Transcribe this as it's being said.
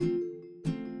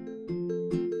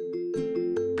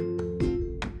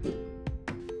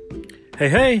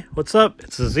Hey, what's up?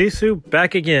 It's Zisu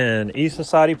back again,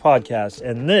 E-Society Podcast,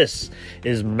 and this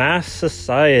is Mass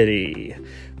Society.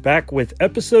 Back with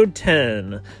episode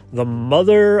 10, the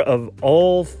mother of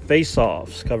all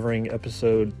face-offs, covering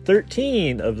episode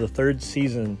 13 of the third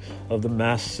season of The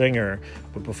Masked Singer.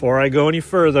 But before I go any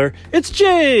further, it's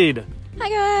Jade! Hi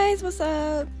guys, what's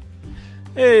up?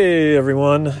 Hey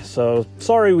everyone. So,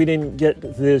 sorry we didn't get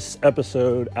this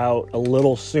episode out a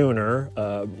little sooner.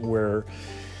 We're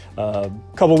a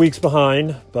couple weeks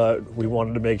behind, but we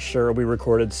wanted to make sure we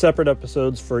recorded separate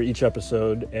episodes for each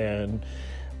episode, and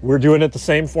we're doing it the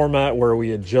same format where we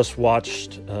had just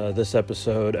watched this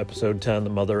episode 10,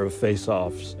 The Mother of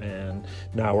Face-Offs, and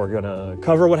now we're going to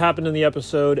cover what happened in the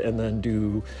episode and then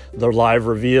do the live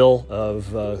reveal of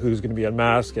who's going to be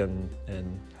unmasked and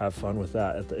have fun with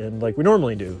that at the end like we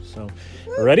normally do. So,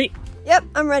 ready? Yep,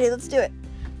 I'm ready. Let's do it.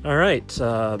 All right.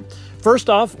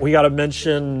 First off, we got to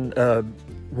mention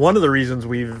one of the reasons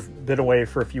we've been away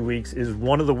for a few weeks is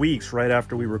one of the weeks right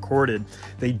after we recorded,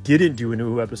 they didn't do a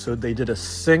new episode. They did a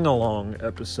sing-along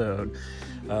episode.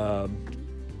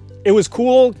 It was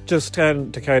cool just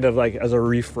to kind of like as a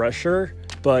refresher,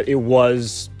 but it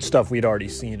was stuff we'd already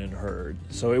seen and heard.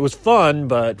 So it was fun,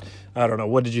 but I don't know.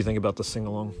 What did you think about the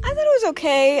sing-along? I thought it was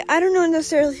okay. I don't know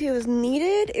necessarily if it was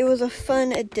needed. It was a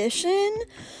fun addition,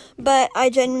 but I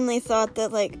genuinely thought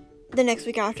that like the next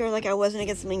week after, like I wasn't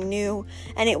against something new,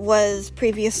 and it was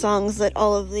previous songs that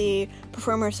all of the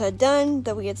performers had done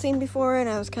that we had seen before, and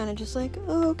I was kind of just like,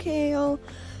 oh, okay, I'll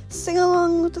sing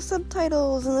along with the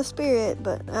subtitles and the spirit,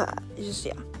 but just,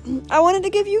 yeah. I wanted to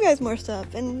give you guys more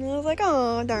stuff, and I was like,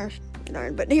 oh, darn,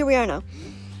 but here we are now.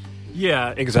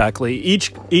 Yeah, exactly.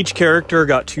 Each character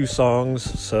got 2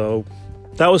 songs, so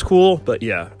that was cool, but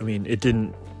yeah, I mean, it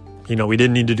didn't, we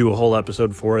didn't need to do a whole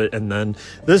episode for it, and then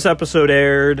this episode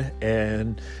aired,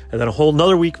 and then a whole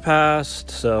nother week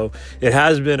passed, so it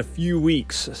has been a few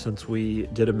weeks since we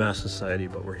did a Mass Society,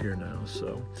 but we're here now,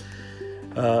 so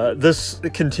this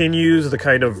continues the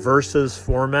kind of versus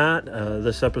format.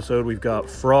 This episode we've got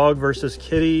Frog versus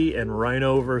Kitty and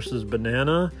Rhino versus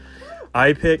Banana.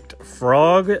 I picked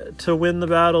Frog to win the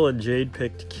battle, and Jade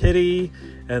picked Kitty,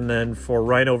 and then for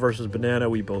Rhino versus Banana,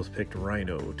 we both picked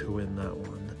Rhino to win that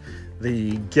one.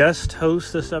 The guest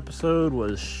host this episode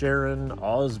was Sharon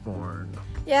Osbourne.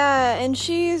 Yeah, and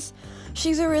she's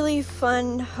a really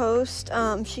fun host.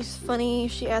 She's funny.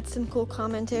 She adds some cool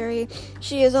commentary.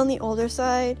 She is on the older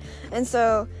side, and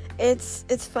so it's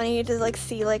funny to like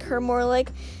see like her more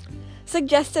like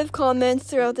suggestive comments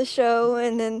throughout the show,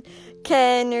 and then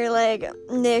Ken or like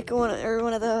Nick one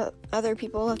of the other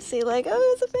people have to say like,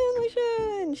 oh, it's a family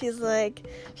show,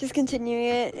 and she's continuing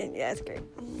it, and yeah, it's great.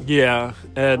 Yeah,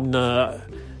 and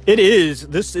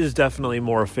this is definitely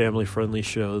more a family-friendly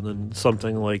show than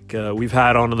something like we've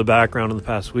had on in the background in the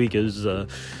past week is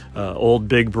old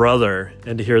Big Brother,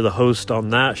 and to hear the host on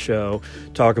that show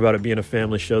talk about it being a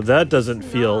family show, that doesn't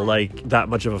feel like that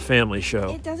much of a family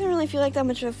show. It doesn't really feel like that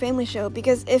much of a family show,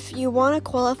 because if you want to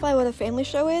qualify what a family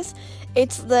show is,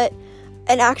 it's that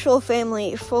an actual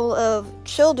family full of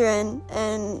children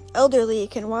and elderly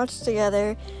can watch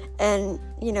together and,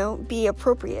 be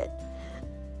appropriate.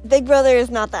 Big Brother is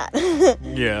not that.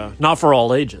 Yeah, not for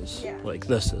all ages, like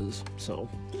this is, so.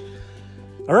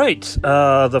 All right,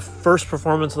 the first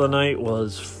performance of the night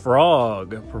was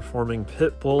Frog performing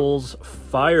Pitbull's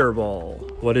Fireball.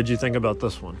 What did you think about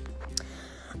this one?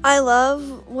 I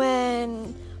love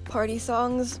when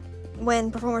performers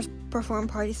perform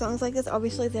party songs like this.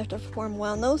 Obviously, they have to perform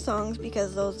well-known songs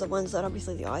because those are the ones that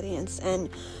obviously the audience and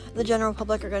the general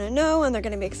public are going to know, and they're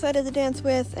going to be excited to dance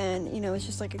with, and, it's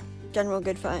just like a general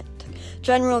good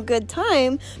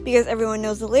time because everyone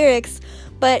knows the lyrics.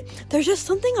 But there's just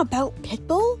something about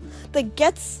Pitbull that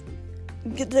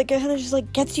kind of just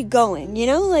like gets you going,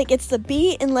 like it's the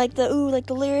beat and like the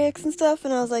lyrics and stuff,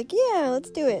 and I was like, yeah, let's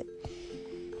do it.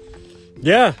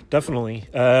 Yeah, definitely.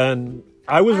 And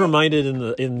I was reminded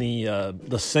in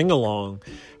the sing-along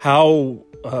how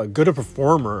good a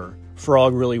performer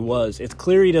Frog really was. It's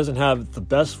clear he doesn't have the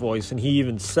best voice, and he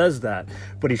even says that,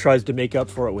 but he tries to make up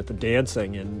for it with the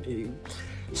dancing, and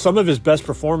some of his best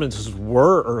performances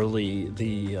were early.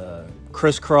 The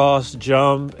crisscross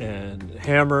jump and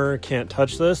hammer, Can't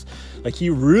Touch This. Like, he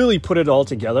really put it all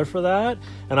together for that,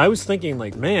 and I was thinking,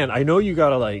 like, man, I know you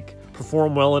gotta, like,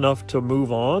 perform well enough to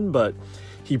move on, but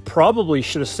he probably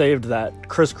should have saved that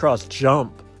crisscross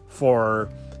jump for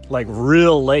like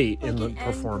real late in the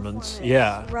performance.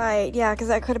 Yeah. Right, yeah, because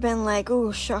that could have been like,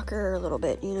 ooh, shocker a little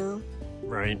bit,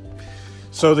 Right.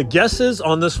 So the guesses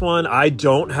on this one, I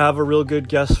don't have a real good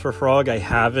guess for Frog. I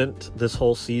haven't this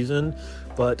whole season.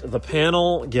 But the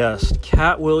panel guessed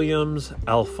Cat Williams,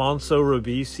 Alfonso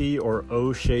Ribisi, or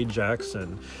O'Shea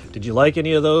Jackson. Did you like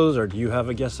any of those, or do you have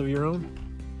a guess of your own?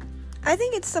 I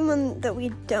think it's someone that we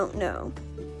don't know.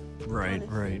 Right,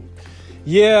 right.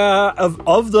 Yeah,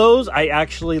 of those, I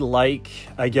actually like,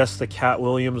 I guess the Cat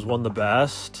Williams one the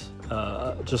best.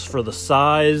 Just for the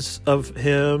size of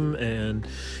him, and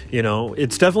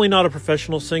it's definitely not a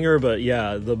professional singer, but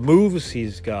yeah, the moves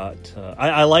he's got,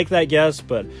 I like that guess,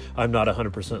 but I'm not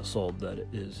 100% sold that it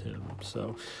is him.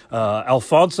 So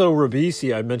Alfonso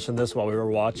Ribisi, I mentioned this while we were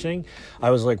watching. I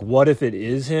was like, what if it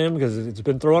is him? Because it's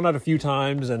been thrown out a few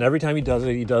times, and every time he does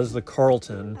it, he does the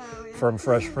Carlton from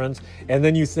Fresh Prince, and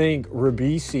then you think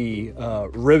Ribisi,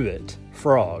 Ribbit,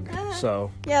 Frog. So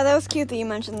yeah, that was cute that you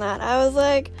mentioned that. I was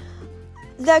like,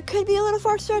 that could be a little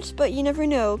far-fetched, but you never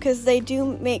know, because they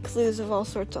do make clues of all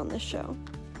sorts on this show.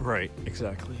 Right,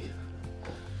 exactly.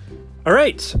 All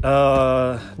right,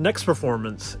 next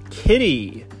performance.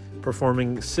 Kitty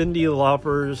performing Cyndi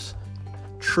Lauper's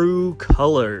True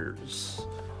Colors.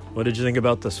 What did you think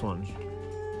about this one?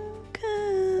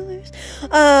 Colors.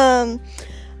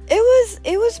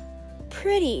 It was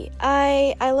pretty.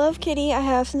 I love Kitty. I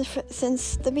have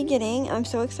since the beginning. I'm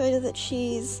so excited that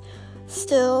she's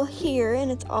still here,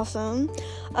 and it's awesome.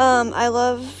 I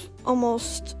love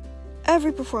almost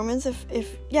every performance,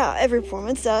 every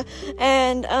performance,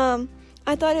 and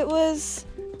I thought it was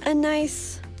a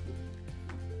nice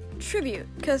tribute,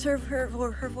 because her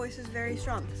voice is very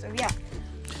strong, so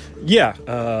yeah,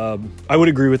 I would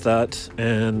agree with that.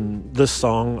 And this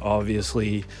song,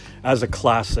 obviously, as a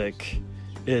classic,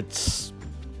 it's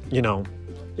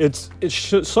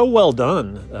so well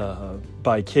done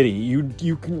by Kitty.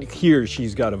 You can hear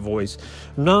she's got a voice.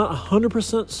 I'm not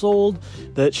 100% sold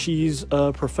that she's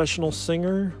a professional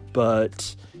singer,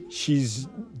 but she's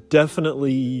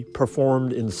definitely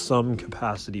performed in some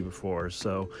capacity before.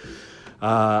 So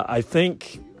I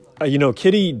think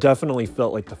Kitty definitely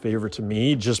felt like the favorite to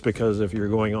me, just because if you're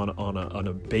going on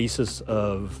a basis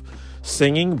of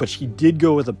singing, but she did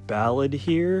go with a ballad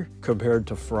here compared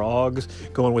to Frog's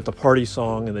going with the party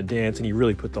song and the dance, and he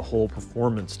really put the whole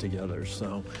performance together.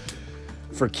 So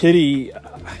for Kitty,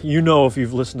 if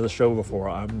you've listened to the show before,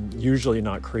 I'm usually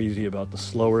not crazy about the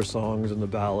slower songs and the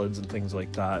ballads and things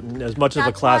like that, and as much as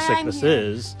a classic this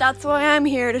is, that's why I'm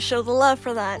here, to show the love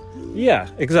for that. Yeah,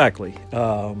 exactly.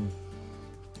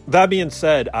 That being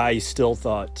said, I still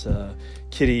thought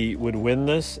Kitty would win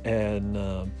this,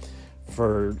 and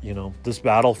for this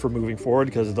battle for moving forward,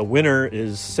 because the winner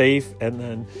is safe, and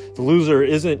then the loser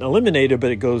isn't eliminated,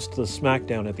 but it goes to the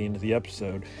SmackDown at the end of the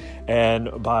episode.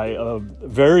 And by a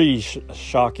very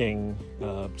shocking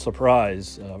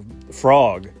surprise,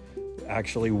 Frog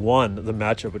actually won the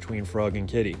matchup between Frog and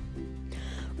Kitty.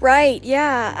 Right,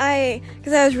 yeah,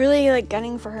 because I was really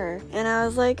gunning for her, and I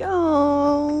was like,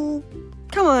 oh,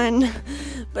 come on.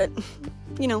 But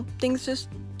things just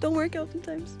don't work out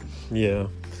sometimes. Yeah.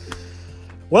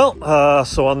 Well,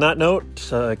 so on that note,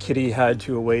 Kitty had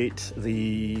to await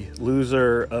the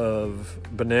loser of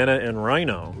Banana and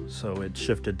Rhino. So it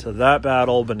shifted to that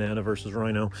battle, Banana versus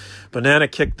Rhino. Banana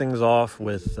kicked things off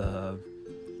with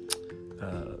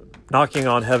Knocking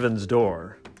on Heaven's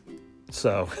Door.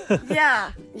 So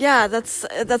yeah,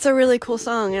 that's a really cool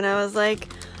song. And I was like,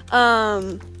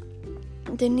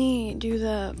 didn't he do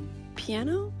the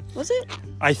piano? Was it?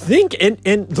 I think,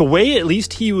 and the way at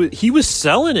least he was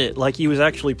selling it like he was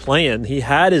actually playing. He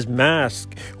had his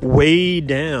mask way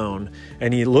down,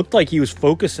 and he looked like he was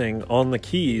focusing on the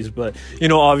keys. But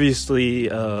obviously,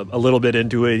 a little bit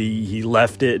into it, he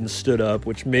left it and stood up,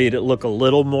 which made it look a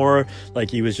little more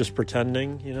like he was just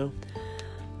pretending.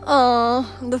 Oh,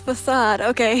 the facade.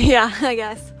 Okay, yeah, I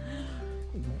guess.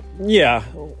 Yeah.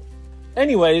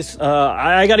 Anyways,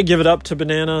 I got to give it up to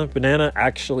Banana. Banana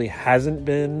actually hasn't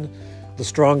been the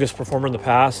strongest performer in the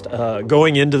past.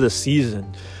 Going into the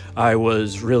season, I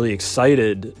was really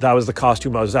excited. That was the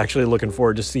costume I was actually looking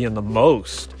forward to seeing the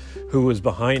most, who was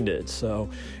behind it. So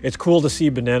it's cool to see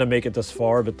Banana make it this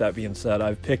far. But that being said,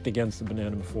 I've picked against the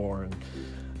Banana before, and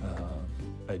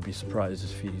I'd be surprised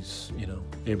if he's,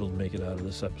 able to make it out of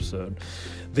this episode.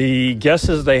 The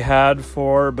guesses they had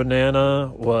for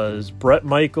Banana was Bret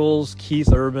Michaels,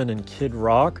 Keith Urban, and Kid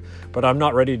Rock, but I'm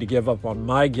not ready to give up on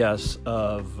my guess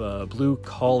of Blue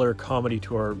Collar Comedy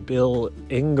Tour, Bill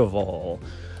Engvall.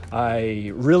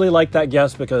 I really like that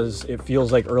guess because it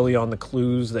feels like early on the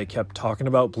clues they kept talking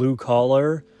about blue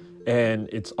collar, and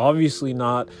it's obviously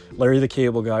not Larry the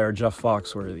Cable Guy or Jeff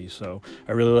Foxworthy. So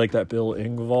I really like that Bill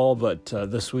Engvall. But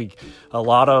this week, a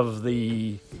lot of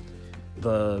the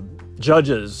the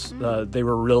judges, they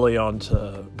were really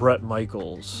onto Bret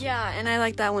Michaels. Yeah, and I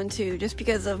like that one too, just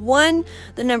because of one,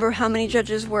 the number of how many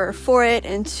judges were for it,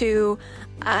 and two,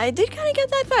 I did kind of get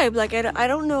that vibe. Like, I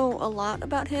don't know a lot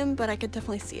about him, but I could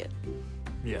definitely see it.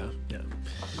 Yeah.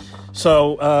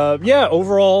 So,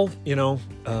 overall,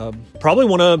 probably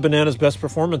one of Banana's best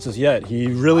performances yet. He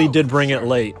really did bring it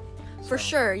late. For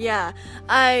sure, yeah.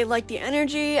 I like the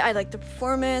energy, I like the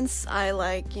performance, I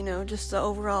like, just the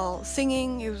overall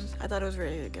singing. I thought it was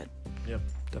really, really good. Yeah,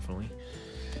 definitely.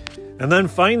 And then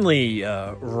finally,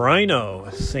 Rhino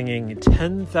singing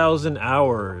 10,000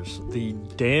 Hours, the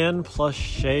Dan plus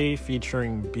Shay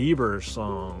featuring Bieber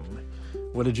song.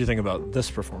 What did you think about this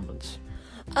performance?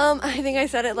 I think I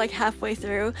said it like halfway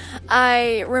through.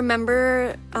 I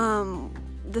remember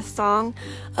the song,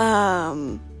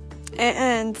 and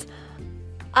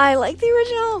I like the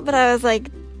original, but I was like,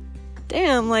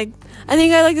 damn, like, I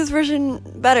think I like this version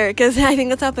better, because I think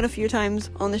that's happened a few times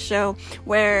on the show,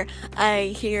 where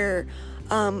I hear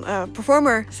a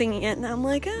performer singing it, and I'm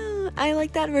like, oh, I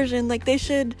like that version, like, they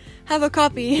should have a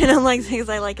copy, and I'm like, because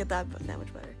I like it that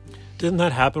much better. Didn't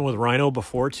that happen with Rhino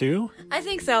before, too? I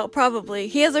think so, probably.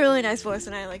 He has a really nice voice,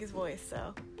 and I like his voice,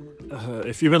 so.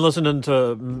 If you've been listening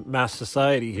to Mass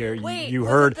Society here, you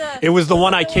heard it was the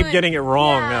one I keep getting it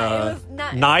wrong. Yeah,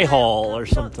 Nihal or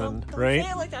something, right?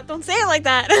 Don't say it like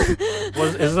that.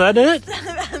 Is that it?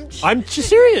 I'm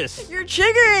serious. You're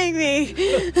triggering me.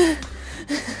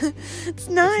 It's Nihal. It's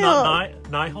not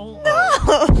Nihal?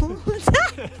 No.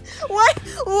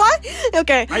 What?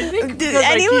 Okay. I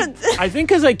think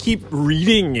because I keep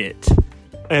reading it,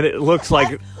 and it looks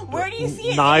like Where do you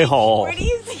see an Nihal. Where do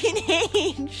you see an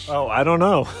H? Oh, I don't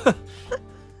know.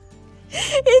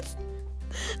 It's...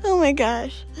 Oh my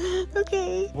gosh.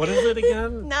 Okay. What is it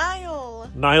again? Niall.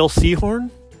 Niall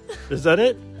Seahorn? Is that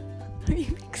it? Are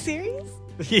you serious?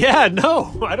 Yeah,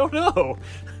 no. I don't know.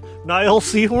 Niall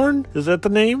Seahorn? Is that the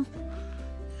name?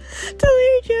 Tell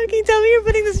me you're joking. Tell me you're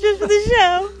putting this just for the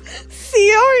show.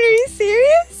 Seahorn, are you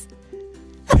serious?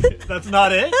 That's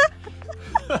not it?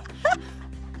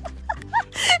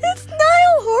 It's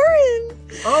Niall Horan.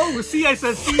 Oh, see, I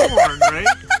said Seahorn, right?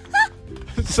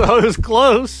 So it was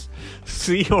close.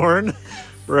 Seahorn,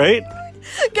 right?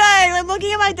 Guys, I'm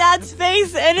looking at my dad's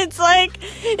face, and it's like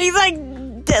he's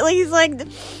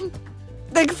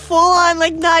full on,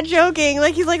 like, not joking,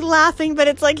 like he's like laughing, but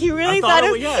it's like he really thought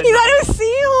it was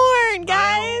Seahorn,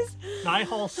 guys.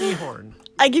 Nihal Seahorn.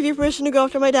 I give you permission to go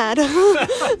after my dad.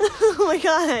 Oh my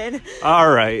god. All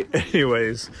right.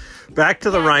 Anyways, back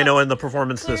to the Rhino and the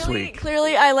performance this week.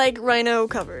 Clearly, I like Rhino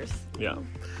covers. Yeah.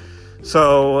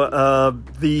 So,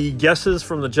 the guesses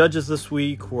from the judges this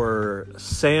week were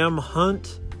Sam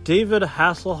Hunt, David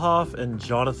Hasselhoff, and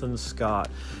Jonathan Scott.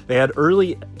 They had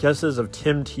early guesses of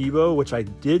Tim Tebow, which I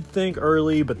did think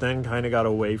early, but then kind of got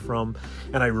away from.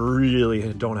 And I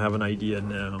really don't have an idea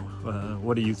now.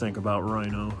 What do you think about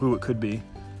Rhino? Who it could be?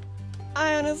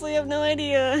 I honestly have no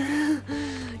idea.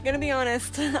 Gonna be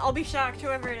honest. I'll be shocked,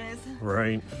 whoever it is.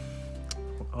 Right.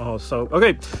 Oh,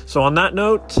 okay. So on that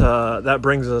note, that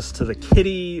brings us to the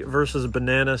Kitty versus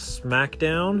Banana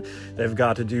SmackDown. They've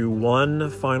got to do one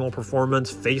final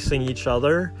performance facing each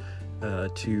other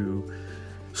to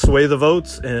sway the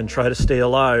votes and try to stay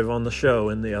alive on the show,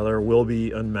 and the other will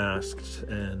be unmasked.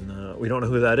 And we don't know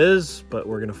who that is, but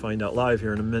we're going to find out live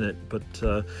here in a minute.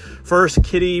 But first,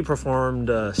 Kitty performed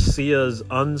Sia's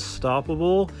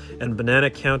Unstoppable, and Banana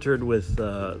countered with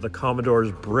the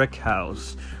Commodore's Brick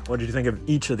House. What did you think of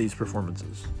each of these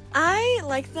performances? I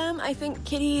like them. I think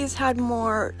Kitty's had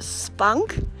more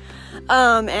spunk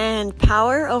and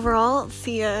power overall.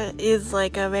 Sia is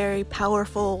like a very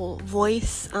powerful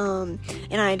voice, and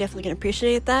I definitely can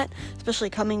appreciate that, especially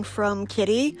coming from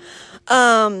Kitty.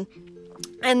 And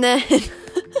then it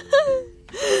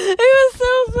was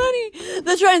so funny.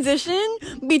 The transition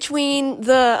between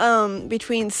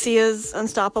Sia's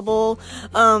Unstoppable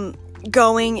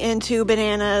going into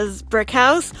Banana's Brick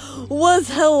House was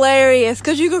hilarious,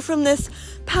 because you go from this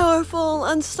powerful,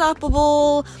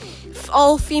 unstoppable,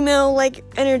 all-female, like,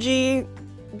 energy,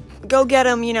 go get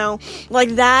 'em, like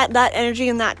that energy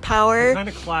and that power. Kind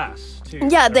of class, too.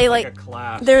 Yeah, there's they, like a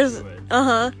class there's, to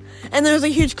it. And there's a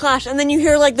huge clash, and then you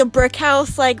hear, like, the brick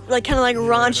house, like kind of, like,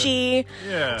 raunchy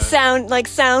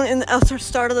sound in the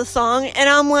start of the song, and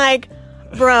I'm like,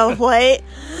 bro, what?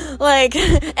 Like,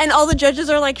 and all the judges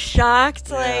are, like,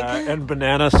 shocked. And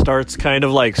Banana starts kind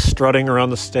of, like, strutting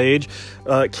around the stage.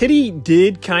 Kitty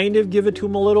did kind of give it to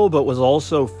him a little, but was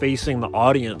also facing the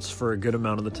audience for a good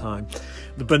amount of the time.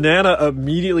 The Banana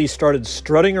immediately started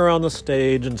strutting around the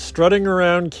stage and strutting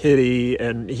around Kitty,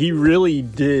 and he really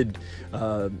did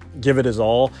give it his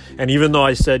all. And even though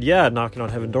I said, yeah, Knocking on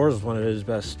Heaven Doors was one of his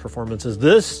best performances,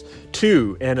 this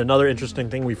too. And another interesting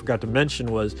thing we forgot to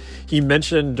mention was he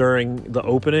mentioned during the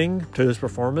opening to his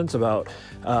performance about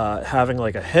having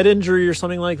like a head injury or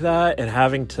something like that, and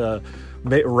having to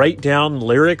write down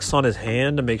lyrics on his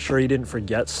hand to make sure he didn't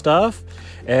forget stuff.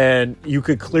 And you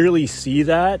could clearly see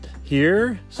that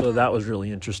here. So that was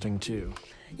really interesting too.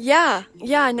 Yeah,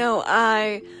 no,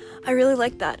 I really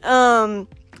like that.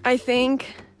 I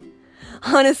think,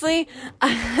 honestly,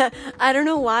 I don't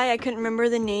know why I couldn't remember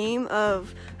the name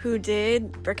of who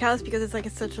did Brick House, because it's like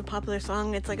it's such a popular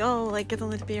song. It's like, oh, like Get the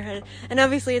Lift to Your Head, and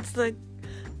obviously it's the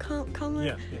Commodores.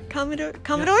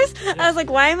 Yeah. I was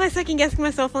like, why am I second guessing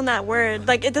myself on that word?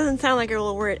 Like, it doesn't sound like a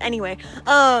real word. Anyway,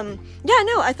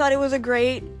 I thought it was a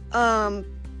great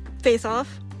face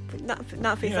off.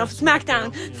 Not face off.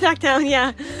 Smackdown. SmackDown.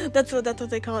 Yeah, that's what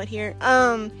they call it here.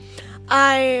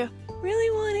 I really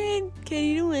wanted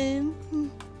Kitty to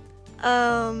win.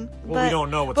 Well, we don't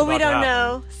know what's about to happen. But we don't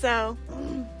know, so.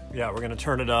 Yeah, we're gonna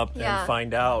turn it up and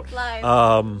find out.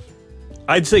 Live.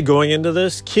 I'd say going into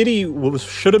this, Kitty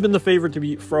should have been the favorite to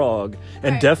beat Frog,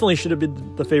 and definitely should have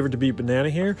been the favorite to beat Banana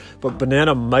here, but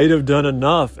Banana might have done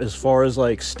enough as far as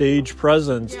like stage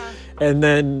presence. Yeah. And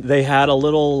then they had a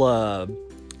little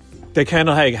they kind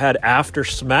of had after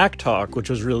smack talk, which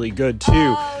was really good too.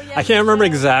 I can't remember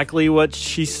exactly what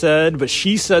she said, but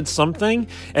she said something,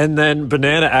 and then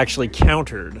Banana actually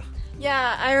countered.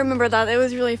 Yeah, I remember that. It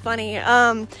was really funny.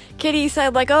 Kitty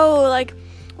said like, oh, like,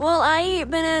 well, I eat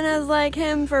bananas like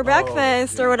him for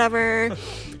breakfast or whatever.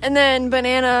 And then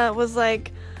Banana was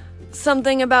like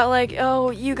something about like, oh,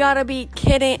 you gotta be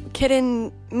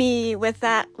kidding me with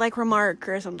that like remark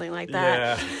or something like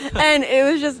that. Yeah. And it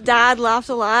was just Dad laughed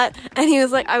a lot, and he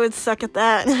was like, I would suck at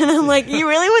that. And I'm like, you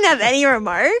really wouldn't have any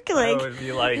remark? Like, I would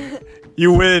be like,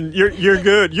 you win, you're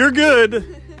good, you're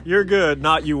good,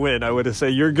 not you win. I would have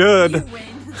said you're good. You win.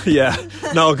 Yeah,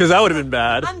 no, because that would have been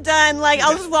bad. I'm done. Like,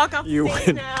 I'll just walk off you the stage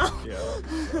win. now.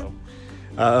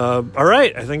 Yeah. All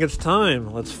right, I think it's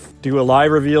time. Let's do a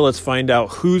live reveal. Let's find out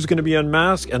who's going to be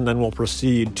unmasked, and then we'll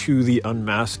proceed to the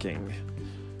unmasking.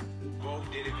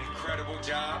 Both did an incredible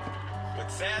job,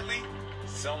 but sadly,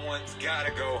 someone's got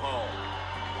to go home.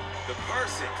 The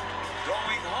person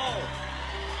going home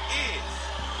is...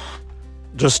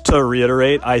 Just to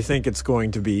reiterate, I think it's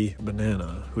going to be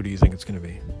Banana. Who do you think it's going to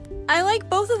be? I like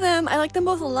both of them. I like them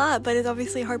both a lot, but it's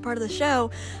obviously a hard part of the show.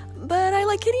 But I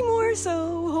like Kitty more,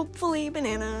 so hopefully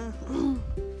Banana.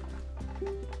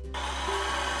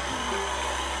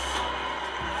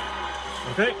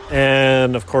 Okay.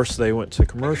 And of course they went to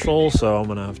commercial, so I'm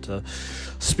gonna have to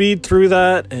speed through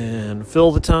that and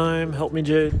fill the time. Help me,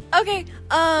 Jade. Okay.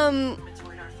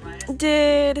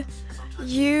 Did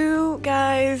you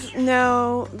guys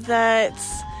know that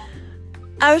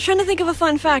I was trying to think of a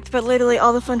fun fact, but literally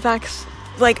all the fun facts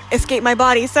like escaped my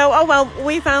body. So, oh well,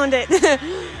 we found it.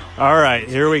 All right,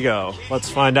 here we go. Let's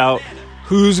find out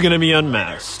who's going to be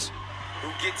unmasked. Who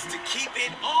gets to keep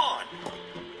it on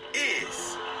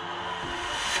is...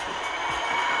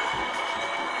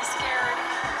 I'm scared.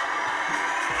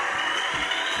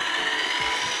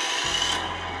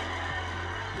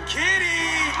 Kitty!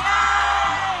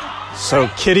 So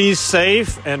Kitty's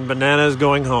safe and Banana's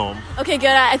going home. Okay, good.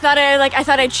 I thought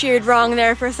I cheered wrong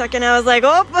there for a second. I was like,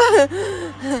 oh.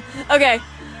 Okay.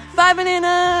 Bye,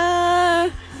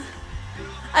 Banana.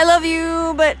 I love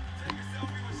you, but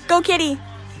go Kitty.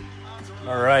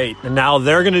 All right. And now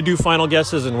they're going to do final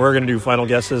guesses, and we're going to do final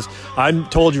guesses. I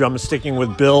told you I'm sticking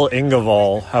with Bill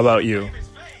Engvall. How about you?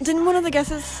 Didn't one of the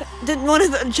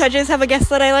judges have a guess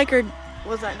that I like, or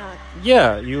was that not?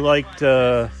 Yeah, you liked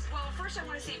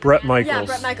Bret Michaels. Yeah,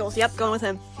 Bret Michaels. Yep, going with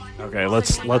him. Okay,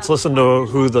 let's listen to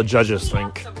who the judges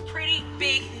think. Some pretty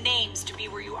big names to be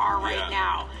where you are right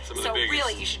now. So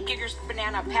really, you should give your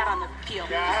banana a pat on the peel.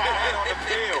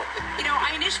 You know,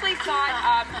 I initially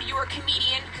thought you were a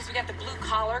comedian because we got the blue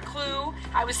collar clue.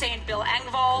 I was saying Bill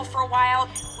Engvall for a while.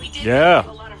 We did have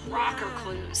a lot of rocker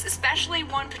clues, especially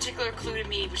one particular clue to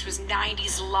me, which was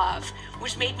 90s love,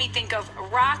 which made me think of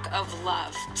Rock of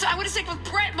Love. So I would have stick with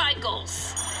Bret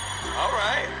Michaels. All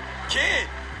right. Kid.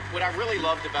 What I really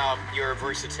loved about your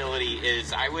versatility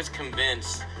is I was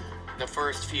convinced the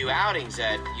first few outings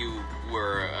that you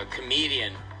were a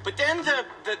comedian. But then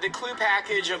the clue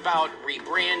package about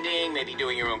rebranding, maybe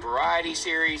doing your own variety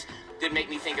series, did make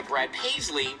me think of Brad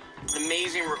Paisley, an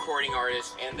amazing recording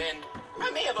artist. And then I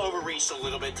may have overreached a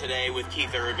little bit today with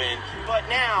Keith Urban, but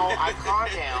now I've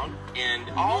calmed down, and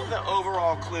all the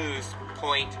overall clues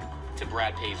point to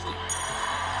Brad Paisley.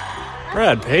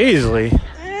 Brad Paisley?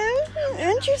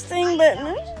 Interesting, but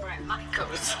no. Bret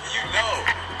Michaels. You know.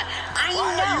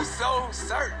 Why are you so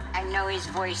certain? I know his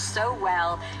voice so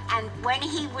well. And when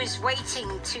he was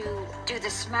waiting to do the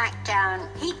SmackDown,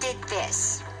 he did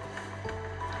this.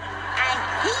 And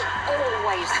he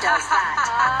always does that.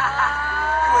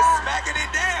 He was smacking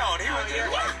it down. He was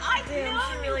just like, Damn,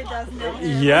 she really does know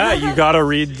him. Yeah, you gotta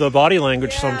read the body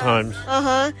language sometimes.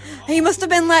 He must have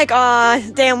been like, aw,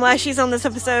 damn, why she's on this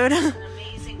episode.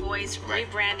 Amazing voice,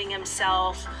 rebranding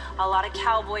himself. A lot of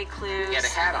cowboy clues. He had a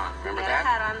hat on. Remember He that?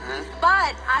 had a hat on.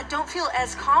 But I don't feel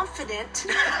as confident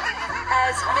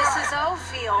as Mrs. O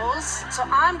feels. So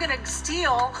I'm going to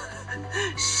steal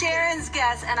Sharon's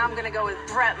guess, and I'm going to go with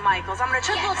Bret Michaels. I'm going to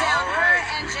triple down her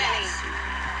and Jenny.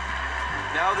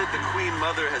 Now that the Queen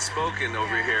Mother has spoken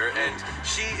over here, and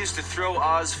she used to throw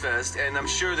Ozfest, and I'm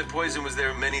sure that Poison was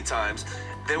there many times.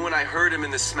 Then when I heard him in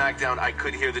the SmackDown, I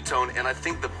could hear the tone, and I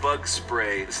think the bug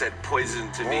spray said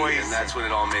Poison to me, and that's when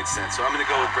it all made sense. So I'm going to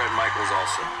go with Bret Michaels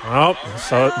also. Oh,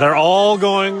 so they're all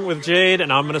going with Jade,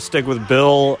 and I'm gonna stick with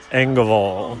Bill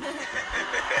Engvall.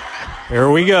 Here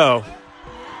we go.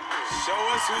 show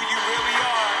us who you really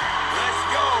are. Let's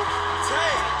go.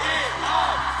 Take it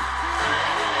off.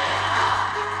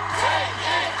 Take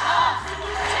it off.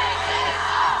 Take it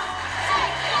off.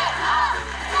 Take it off.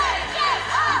 Take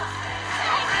it off.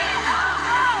 Take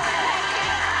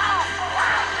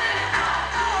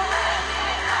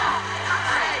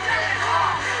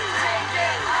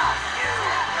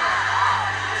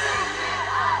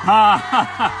it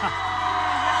off.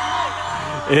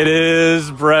 It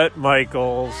is Bret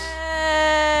Michaels.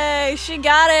 Hey, she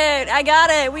got it. I got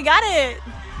it. We got it.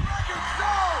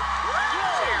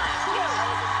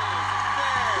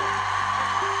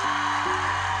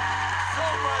 So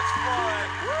much fun.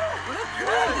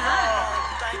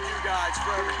 Thank you guys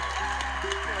for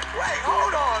Wait,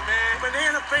 hold on, man.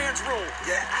 Banana fans rule.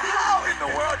 Yeah, how in the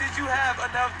world did you have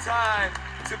enough time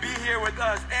to be here with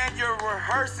us and you're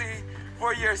rehearsing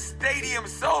for your stadium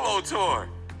solo tour?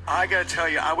 I gotta tell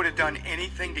you, I would have done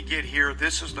anything to get here.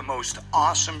 This is the most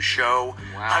awesome show.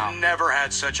 Wow. I've never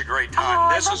had such a great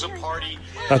time. This is a party.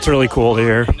 That's really cool to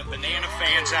hear. And the banana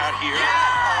fans out here.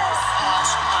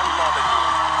 Awesome. I love it.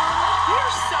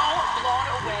 We're so blown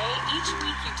away. Each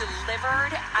week you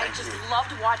delivered. I just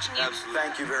loved watching you.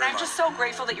 Thank you very And I'm much. just so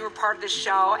grateful that you were part of this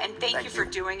show, and thank you for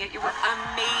doing it. You were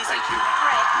amazing. Thank you.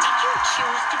 Bret, did you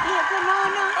choose to be a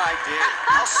banana? I did.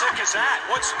 How sick is that?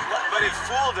 But it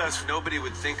fooled us. Nobody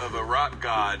would think of a rock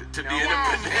god to be in a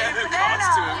Yeah, banana banana.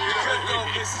 costume. You couldn't go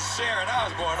Mrs. Sharon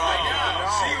Osbourne right now.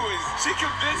 She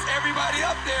convinced everybody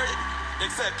up there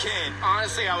except Ken.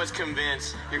 Honestly, I was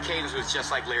convinced your cadence was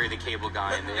just like Larry the Cable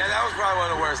Guy. Yeah, that was probably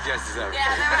one of the worst guesses ever.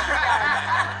 Yeah,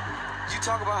 that You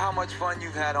talk about how much fun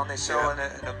you've had on this show and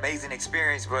an amazing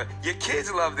experience, but your kids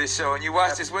love this show and you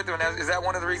watch this with them. Is that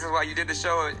one of the reasons why you did the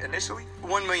show initially?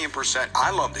 1,000,000%.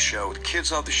 I love the show. The kids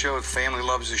love the show. The family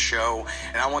loves the show.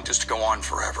 And I want this to go on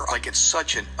forever. Like, it's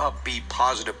such an upbeat,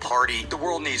 positive party. The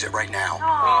world needs it right now. You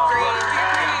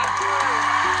are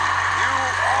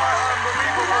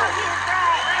unbelievable.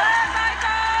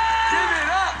 Give it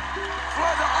up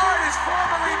for the artist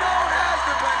formerly known as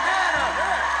the Banana,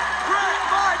 Bret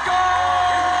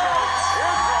Michaels.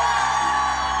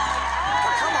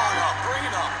 Come on up. Bring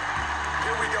it up.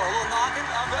 Here we go. A little knocking.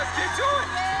 Let's get to it.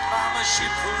 Mama, she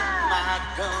put my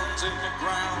guns in the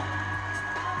ground.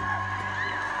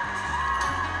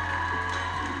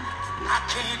 I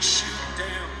can't shoot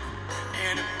them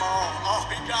anymore. Oh,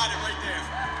 he got it right there.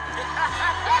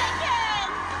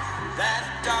 That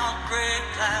dark gray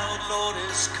cloud, Lord,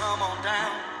 has come on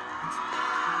down.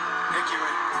 Nicky,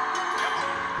 ready? Come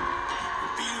on.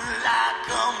 Feel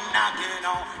like I'm knocking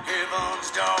on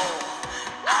heaven's door.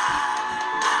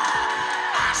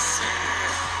 I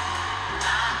said,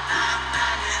 I'm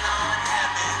knocking on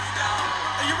heaven's door.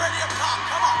 Are you ready up top?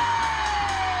 Come on.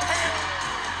 Hey.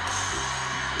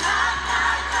 I'm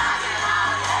knocking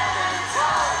on heaven's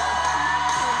door.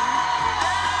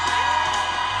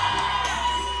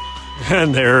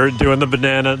 And they're doing the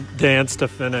banana dance to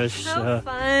finish. So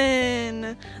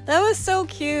fun. That was so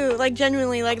cute. Like,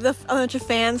 genuinely, like, a bunch of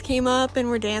fans came up and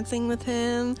were dancing with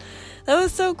him. That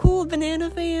was so cool, banana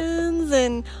fans,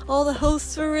 and all the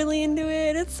hosts were really into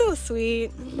it. It's so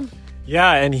sweet.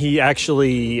 Yeah, and he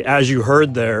actually, as you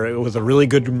heard there, it was a really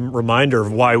good reminder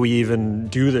of why we even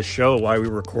do this show, why we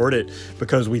record it,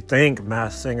 because we think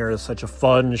Masked Singer is such a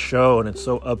fun show, and it's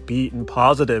so upbeat and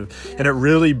positive, and it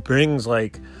really brings,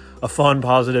 like, a fun,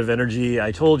 positive energy.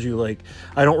 I told you, like,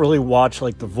 I don't really watch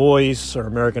like The Voice or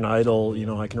American Idol. You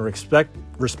know, I can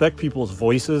respect people's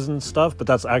voices and stuff, but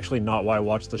that's actually not why I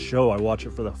watch the show. I watch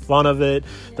it for the fun of it,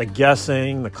 the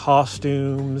guessing, the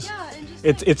costumes.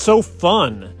 It's so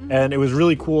fun, and it was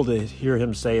really cool to hear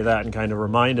him say that and kind of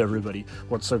remind everybody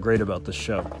what's so great about this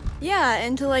show. Yeah,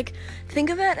 and to like think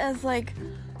of it as like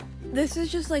this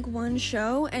is just like one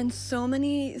show, and so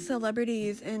many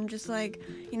celebrities and just like,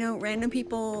 you know, random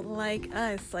people like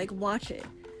us like watch it,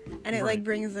 and it like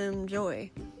brings them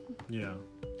joy. Yeah.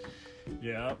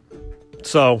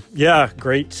 So yeah,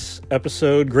 great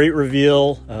episode, great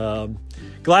reveal.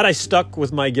 Glad I stuck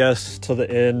with my guess to the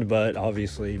end, but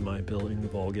obviously my building the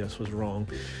ball guess was wrong.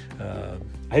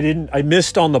 I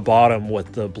missed on the bottom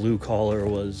what the blue collar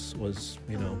was,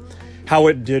 you know, how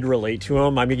it did relate to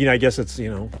him. I mean, I guess it's, you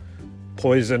know,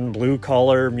 Poison blue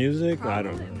collar music. Probably, I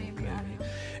don't know. Maybe.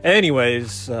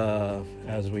 Anyways,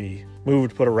 as we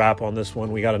move to put a wrap on this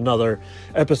one, we got another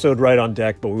episode right on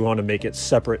deck, but we want to make it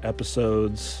separate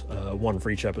episodes, one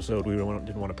for each episode. We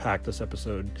didn't want to pack this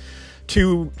episode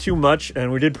too much,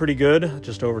 and we did pretty good,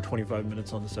 just over 25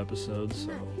 minutes on this episode.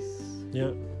 So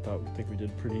yeah, I think we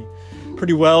did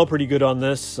pretty well, pretty good on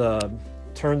this.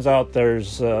 Turns out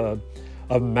there's a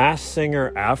Masked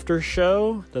Singer after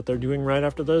show that they're doing right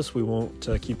after this. We won't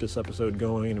keep this episode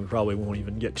going, and we probably won't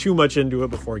even get too much into it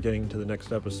before getting to the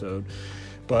next episode.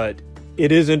 But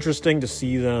it is interesting to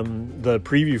see them, the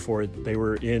preview for it, they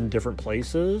were in different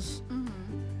places.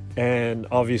 And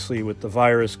obviously with the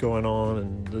virus going on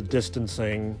and the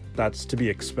distancing, that's to be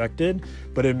expected.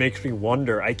 But it makes me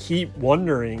wonder, I keep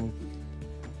wondering,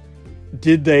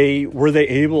 were they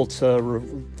able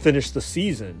to finish the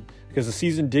season? Because the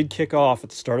season did kick off at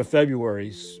the start of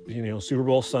February, you know, Super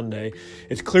Bowl Sunday.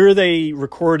 It's clear they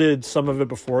recorded some of it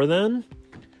before then.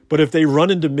 But if they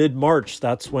run into mid-March,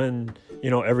 that's when, you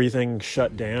know, everything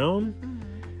shut down.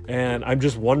 And I'm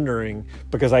just wondering,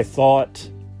 because I thought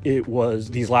it was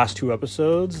these last two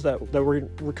episodes that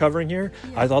we're covering here.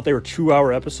 I thought they were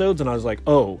 2-hour episodes, and I was like,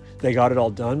 oh, they got it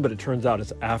all done, but it turns out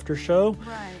it's after show.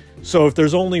 Right. So if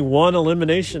there's only one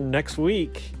elimination next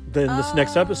week, then this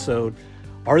next episode,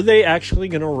 are they actually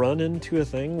going to run into a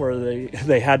thing where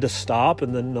they had to stop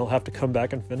and then they'll have to come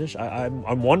back and finish?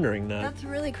 I'm wondering that. That's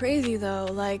really crazy though,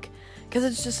 like,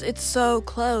 because it's so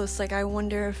close. Like, I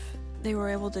wonder if they were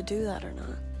able to do that or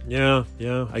not. Yeah.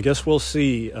 I guess we'll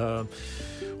see.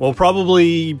 We'll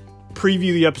probably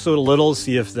preview the episode a little,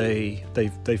 see if they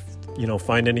you know,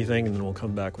 find anything, and then we'll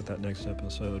come back with that next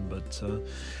episode. But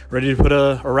ready to put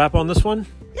a wrap on this one?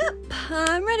 Yep,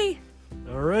 I'm ready.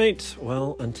 All right.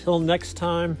 Well, until next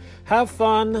time, have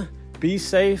fun, be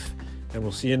safe, and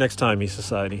we'll see you next time,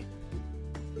 E-Society.